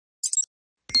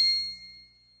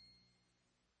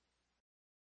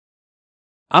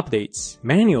updates,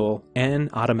 manual and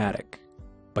automatic.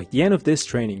 By the end of this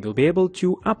training, you'll be able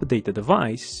to update the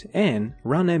device and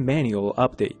run a manual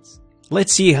update.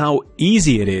 Let's see how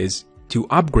easy it is to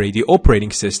upgrade the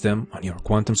operating system on your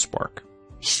Quantum Spark.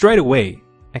 Straight away,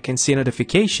 I can see a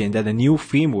notification that a new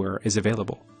firmware is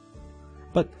available.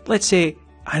 But let's say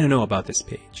I don't know about this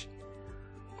page.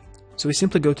 So we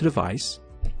simply go to Device,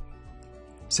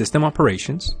 System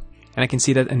Operations, and I can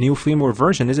see that a new firmware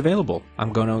version is available.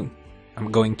 I'm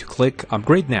going to click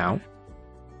Upgrade Now.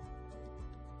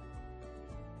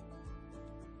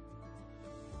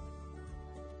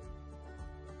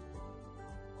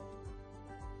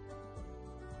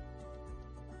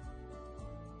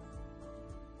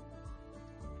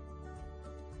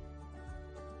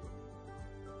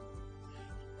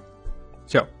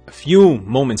 So a few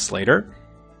moments later,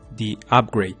 the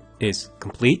upgrade is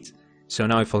complete. So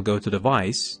now if I'll go to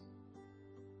Device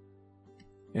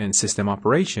and System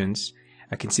Operations,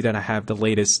 I can see that I have the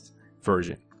latest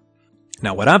version.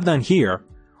 Now what I've done here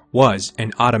was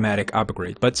an automatic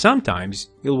upgrade, but sometimes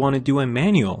you'll want to do a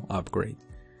manual upgrade.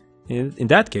 In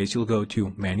that case, you'll go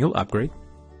to Manual Upgrade,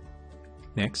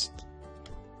 Next,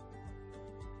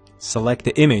 select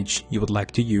the image you would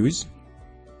like to use,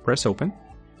 press Open,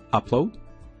 Upload,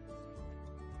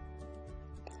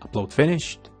 Upload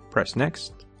finished, press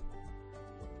Next,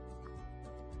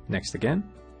 Next again,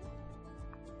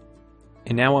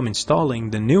 and now I'm installing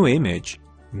the new image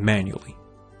manually.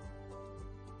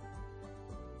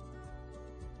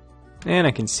 And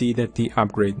I can see that the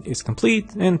upgrade is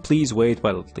complete, and please wait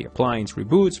while the appliance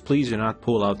reboots. Please do not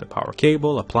pull out the power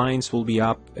cable. Appliance will be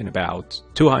up in about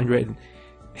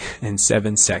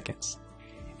 207 seconds.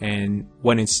 And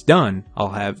when it's done, I'll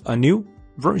have a new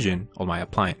version of my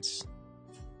appliance.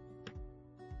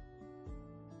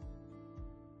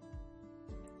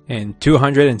 And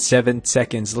 207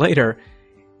 seconds later,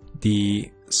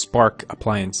 the Spark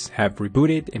appliance have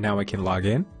rebooted, and now I can log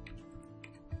in.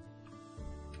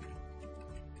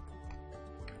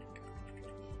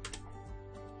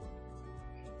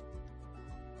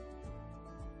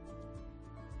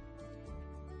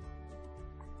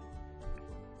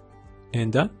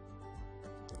 And done.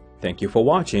 Thank you for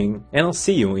watching, and I'll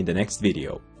see you in the next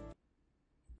video.